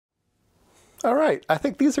All right, I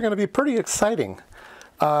think these are going to be pretty exciting.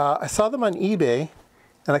 I saw them on eBay,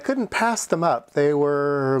 and I couldn't pass them up. They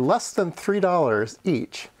were less than $3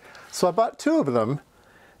 each. So I bought 2 of them,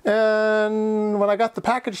 and when I got the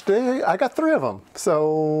package today, I got 3 of them.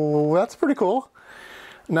 So that's pretty cool.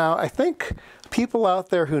 Now, I think people out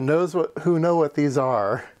there who know what these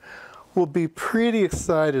are will be pretty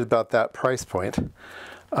excited about that price point.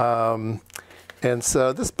 And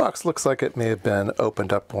so this box looks like it may have been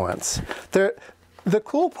opened up once. The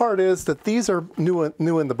cool part is that these are new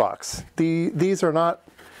in the box. These are not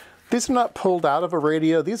pulled out of a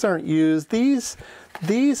radio. These aren't used. These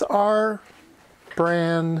are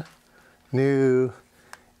brand new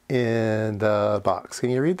in the box. Can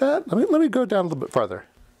you read that? Let me go down a little bit farther.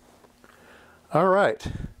 All right.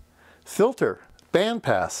 Filter,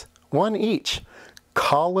 Bandpass, 1 each.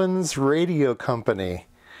 Collins Radio Company,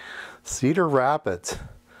 Cedar Rapids.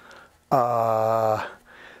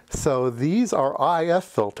 So these are IF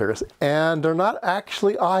filters, and they're not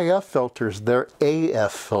actually IF filters, they're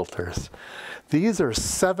AF filters. These are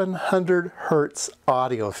 700 hertz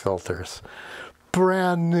audio filters.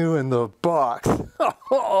 Brand new in the box.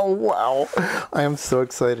 Oh, wow. I am so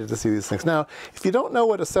excited to see these things. Now, if you don't know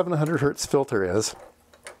what a 700 hertz filter is,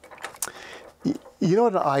 you know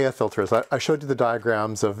what an IF filter is. I showed you the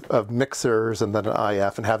diagrams of mixers and then an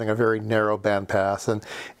IF and having a very narrow band pass. And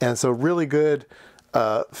so really good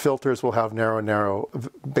filters will have narrow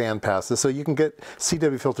band passes. So you can get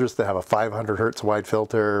CW filters that have a 500 hertz wide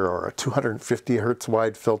filter or a 250 hertz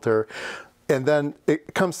wide filter. And then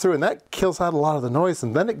it comes through and that kills out a lot of the noise,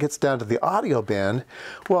 and then it gets down to the audio band.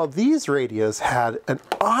 Well, these radios had an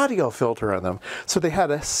audio filter on them. So they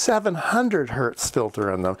had a 700 hertz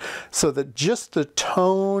filter on them, so that just the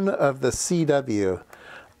tone of the CW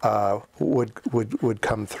would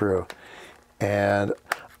come through. And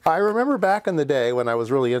I remember back in the day when I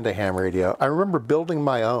was really into ham radio, I remember building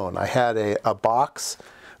my own. I had a box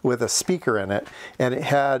with a speaker in it, and it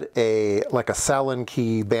had like a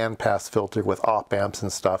Salon-Key bandpass filter with op amps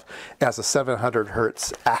and stuff as a 700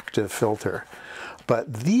 hertz active filter.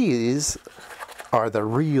 But these are the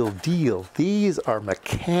real deal. These are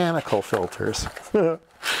mechanical filters.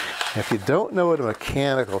 If you don't know what a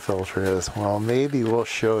mechanical filter is, well, maybe we'll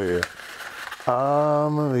show you.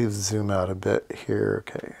 Let me zoom out a bit here.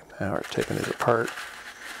 Okay, now we're taking it apart.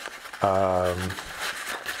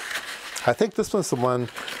 I think this was the one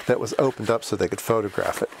that was opened up so they could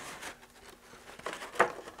photograph it.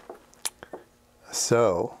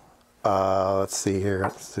 So, let's see here.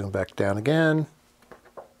 Let's zoom back down again.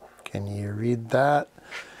 Can you read that?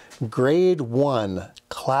 Grade 1,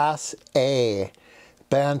 Class A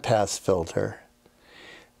bandpass filter.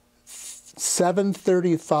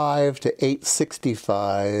 735 to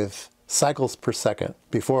 865 cycles per second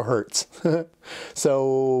before hertz.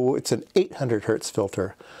 So it's an 800 hertz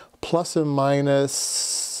filter. Plus or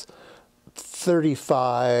minus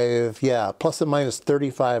 35, yeah, plus or minus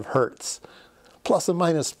 35 hertz. Plus or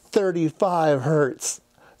minus 35 hertz.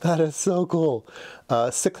 That is so cool.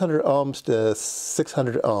 600 ohms to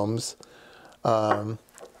 600 ohms.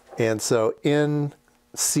 And so in,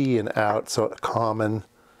 C, and out, so common.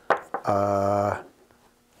 Wow.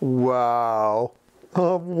 Oh,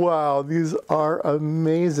 wow, these are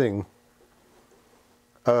amazing.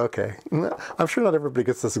 Okay, I'm sure not everybody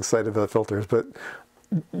gets this excited about filters, but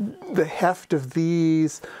the heft of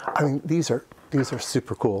these, I mean, these are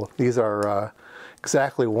super cool. These are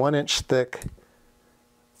exactly 1 inch thick,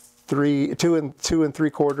 2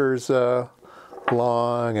 3/4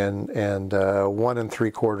 long, and 1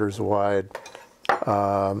 3/4 wide,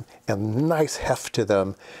 and nice heft to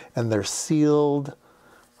them, and they're sealed,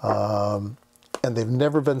 and they've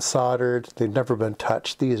never been soldered. They've never been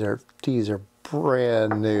touched. These are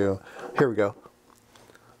brand new. Here we go.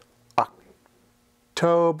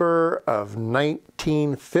 October of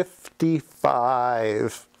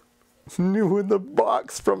 1955. New in the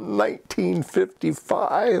box from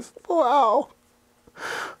 1955. Wow.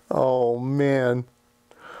 Oh man.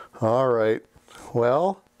 All right.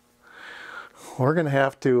 Well, we're gonna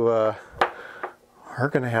have to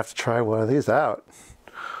try one of these out.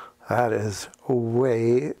 That is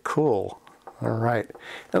way cool. All right,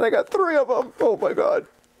 and I got 3 of them. Oh my God.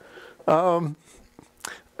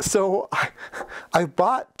 So I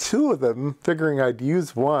bought 2 of them figuring I'd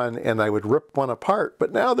use one and I would rip one apart,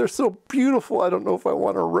 but now they're so beautiful I don't know if I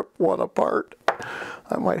want to rip one apart.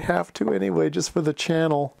 I might have to anyway, just for the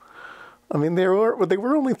channel. I mean, they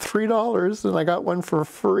were only $3 and I got one for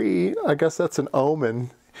free. I guess that's an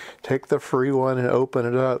omen. Take the free one and open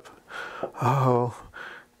it up. Oh,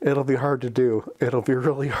 it'll be hard to do. It'll be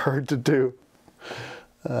really hard to do.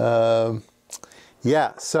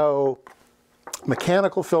 Yeah, so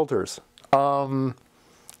Mechanical filters. There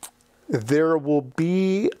will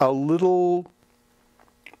be a little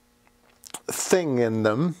thing in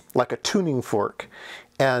them, like a tuning fork,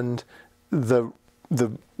 and the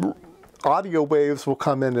audio waves will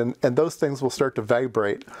come in, and those things will start to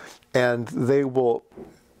vibrate, and they will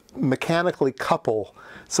mechanically couple.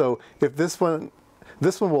 So if this one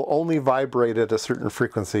will only vibrate at a certain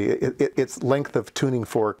frequency, its length of tuning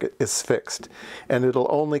fork is fixed, and it'll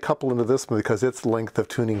only couple into this one because its length of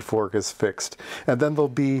tuning fork is fixed. And then there'll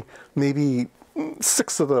be maybe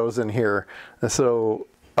 6 of those in here. And so,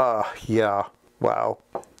 yeah, wow.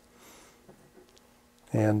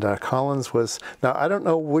 And Collins was, now I don't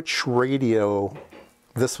know which radio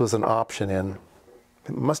this was an option in.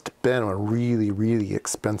 It must have been a really, really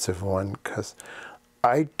expensive one, because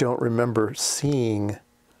I don't remember seeing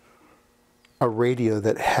a radio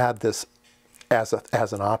that had this as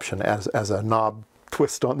an option, as a knob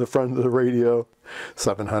twist on the front of the radio.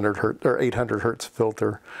 700 hertz or 800 hertz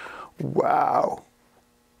filter. Wow.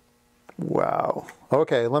 Wow.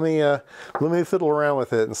 Okay, let me fiddle around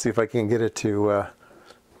with it and see if I can get it to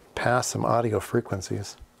pass some audio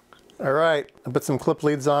frequencies. All right, I put some clip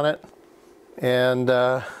leads on it, and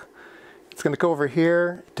it's going to go over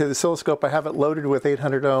here to the oscilloscope. I have it loaded with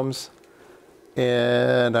 800 ohms,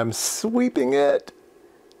 and I'm sweeping it,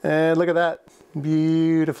 and look at that.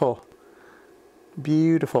 Beautiful.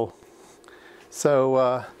 Beautiful.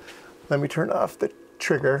 So let me turn off the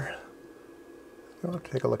trigger. I'll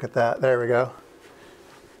take a look at that. There we go.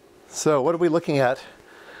 So what are we looking at?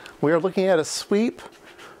 We are looking at a sweep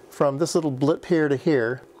from this little blip here to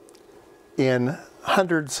here in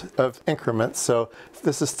hundreds of increments. So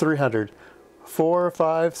this is 300. 4,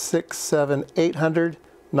 5, 6, 7, 800,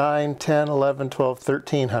 9, 10, 11, 12,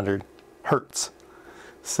 1300 hertz.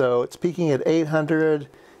 So it's peaking at 800,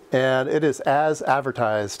 and it is as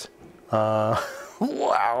advertised.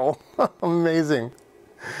 Wow, amazing.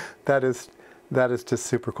 That is just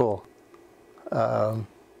super cool.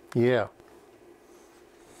 Yeah.